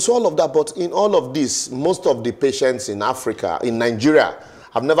 You know, so all of that, but in all of this, most of the patients in Africa, in Nigeria,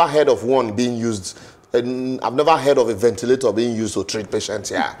 I've never heard of one being used, and I've never heard of a ventilator being used to treat patients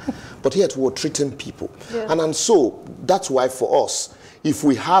here. But yet we're treating people. Yeah. And so that's why for us, if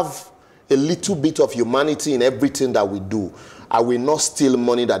we have a little bit of humanity in everything that we do, I will not steal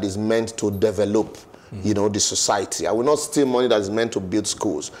money that is meant to develop, you know, the society. I will not steal money that is meant to build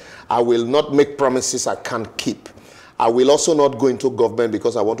schools. I will not make promises I can't keep. I will also not go into government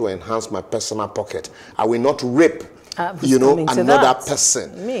because I want to enhance my personal pocket. I will not rape, you know, another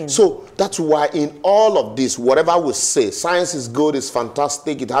person. So that's why in all of this, whatever we say, science is good, it's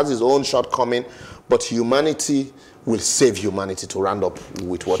fantastic, it has its own shortcoming, but humanity will save humanity, to round up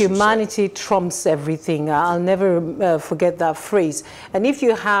with what humanity trumps everything. I'll never forget that phrase. And if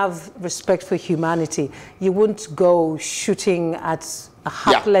you have respect for humanity, you won't go shooting at a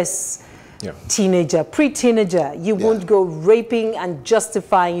hapless teenager, pre-teenager. You won't go raping and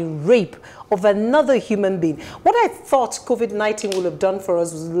justifying rape of another human being. What I thought COVID-19 would have done for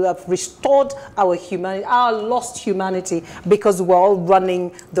us was have restored our humanity, our lost humanity, because we're all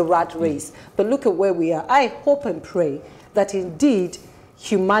running the rat race. But look at where we are. I hope and pray that indeed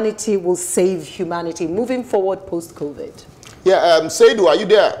humanity will save humanity moving forward post-COVID. Yeah, Saidu, are you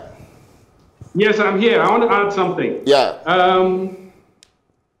there? Yes, I'm here. I want to add something. Yeah.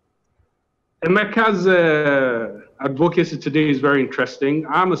 Emeka's advocacy today is very interesting.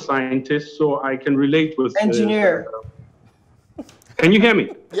 I'm a scientist, so I can relate with... Engineer. Can you hear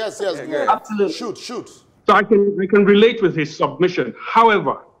me? Yes, yes, good. Absolutely. Shoot. So I can relate with his submission.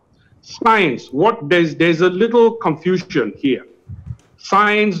 However, science, there's a little confusion here.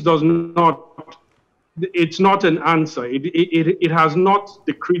 Science does not, it's not an answer. It has not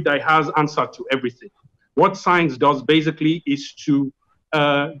decreed that it has answer to everything. What science does basically is to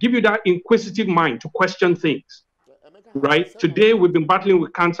give you that inquisitive mind to question things, right? Today we've been battling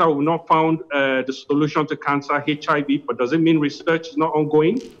with cancer. We've not found the solution to cancer, HIV, but does it mean research is not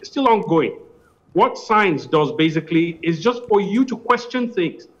ongoing? It's still ongoing. What science does basically is just for you to question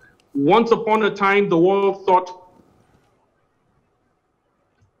things. Once upon a time, the world thought,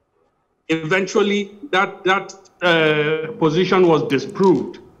 eventually that position was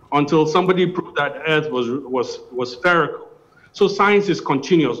disproved until somebody proved that Earth was spherical. So science is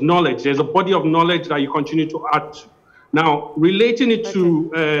continuous knowledge. There's a body of knowledge that you continue to add to. Now, relating it to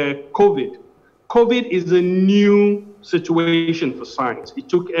COVID, COVID is a new situation for science. It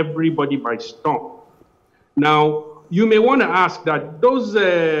took everybody by storm. Now, you may want to ask that those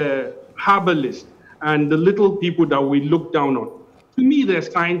herbalists and the little people that we look down on, to me, they're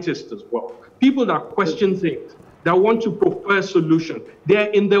scientists as well. People that question things, that want to prefer solutions. They're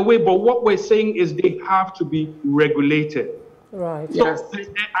in their way, but what we're saying is they have to be regulated. Right. So, yes.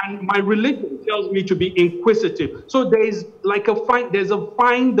 And my religion tells me to be inquisitive. So there's a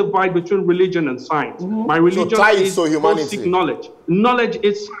fine divide between religion and science. Mm-hmm. My religion is seek knowledge. Knowledge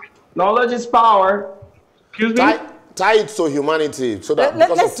is science. Knowledge is power. Excuse me? Tie it to humanity. So that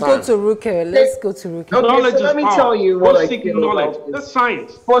let's go to Rukewve. Let's go to Rukewve. Okay, knowledge so let me tell you what I feel knowledge. about this. That's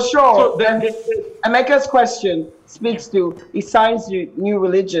science. For sure. So Emeka's question speaks to, is science the new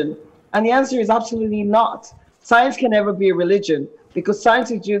religion? And the answer is absolutely not. Science can never be a religion, because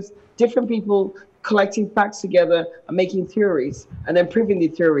science is just different people collecting facts together and making theories and then proving the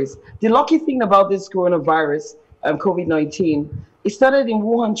theories. The lucky thing about this coronavirus, COVID-19, it started in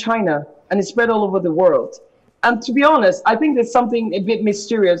Wuhan, China, and it spread all over the world. And to be honest, I think there's something a bit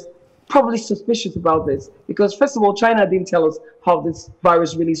mysterious, probably suspicious about this, because first of all, China didn't tell us how this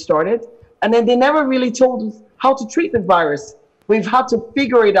virus really started. And then they never really told us how to treat the virus. We've had to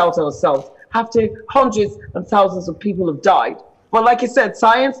figure it out ourselves. After hundreds and thousands of people have died. But like I said,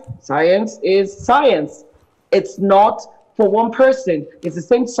 science is science. It's not for one person. It's the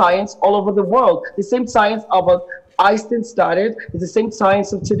same science all over the world. The same science Albert Einstein started is the same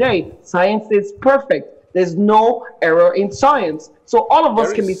science of today. Science is perfect. There's no error in science. So all of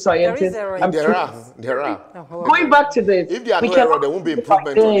us can be scientists. There are. Going back to this, if there are no error, there won't be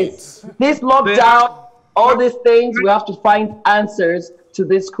improvement on it. This lockdown, all these things, we have to find answers to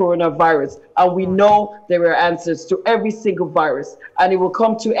this coronavirus, and we know there are answers to every single virus, and it will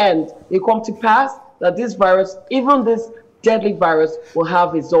come to end. It will come to pass that this virus, even this deadly virus, will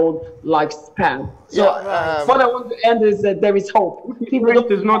have its own lifespan. So what I want to end is that there is hope.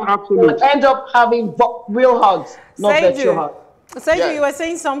 People is not absolute. End up having real hugs, not virtual hugs. Saidu, you were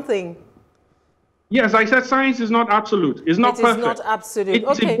saying something. Yes, I said science is not absolute. It's not perfect. It is not absolute.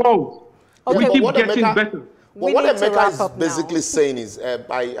 It's evolved. We keep getting better. Well, what Emeka is basically saying is,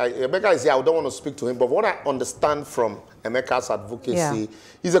 Emeka is here, I don't want to speak to him, but what I understand from Emeka's advocacy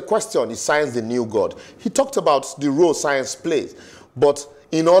is a question, is science the new God? He talked about the role science plays, but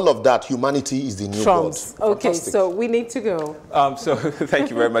in all of that, humanity is the new God. Okay, so we need to go. So thank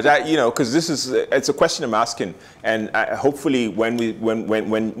you very much. Because it's a question I'm asking, and hopefully when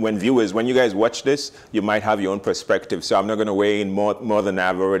viewers, when you guys watch this, you might have your own perspective. So I'm not going to weigh in more than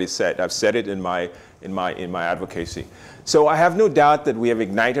I've already said. I've said it in my advocacy. So I have no doubt that we have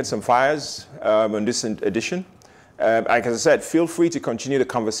ignited some fires on this edition. Like I said, feel free to continue the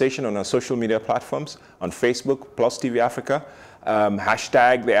conversation on our social media platforms, on Facebook, Plus TV Africa,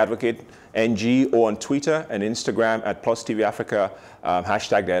 hashtag The Advocate NG, or on Twitter and Instagram at Plus TV Africa,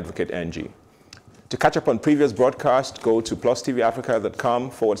 hashtag The Advocate NG. To catch up on previous broadcasts, go to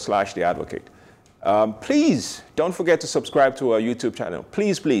plustvafrica.com/The Advocate. Please don't forget to subscribe to our YouTube channel.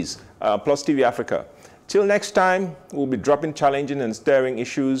 Please, Plus TV Africa. Till next time, we'll be dropping challenging and stirring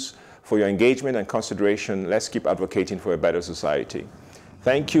issues for your engagement and consideration. Let's keep advocating for a better society.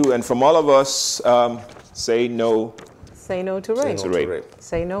 Thank you, and from all of us, say no. Say no to rape.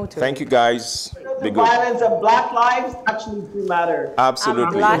 Say no to rape. Thank you, guys. The violence of Black lives actually do matter. Absolutely.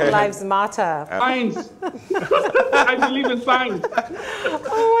 And Black lives matter. Science. I believe in science.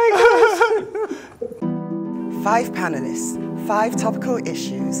 Oh my gosh. 5 panelists, 5 topical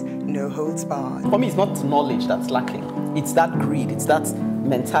issues, no holds barred. For me, it's not knowledge that's lacking. It's that greed. It's that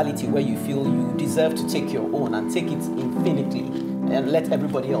mentality where you feel you deserve to take your own and take it infinitely and let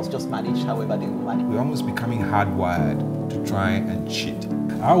everybody else just manage however they will manage. We're almost becoming hardwired to try and cheat.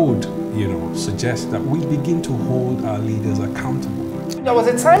 I would, suggest that we begin to hold our leaders accountable. There was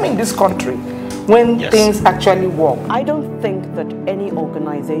a time in this country when things actually work. I don't think that any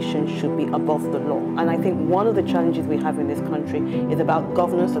organization should be above the law. And I think one of the challenges we have in this country is about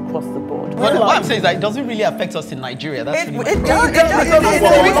governance across the board. What I'm saying is that it doesn't really affect us in Nigeria. That's really It does.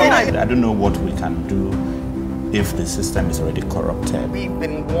 I don't know what we can do if the system is already corrupted. We've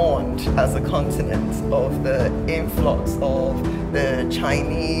been warned as a continent of the influx of the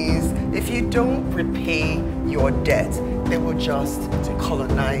Chinese. If you don't repay your debt, they will just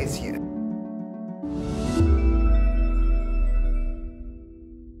colonize you.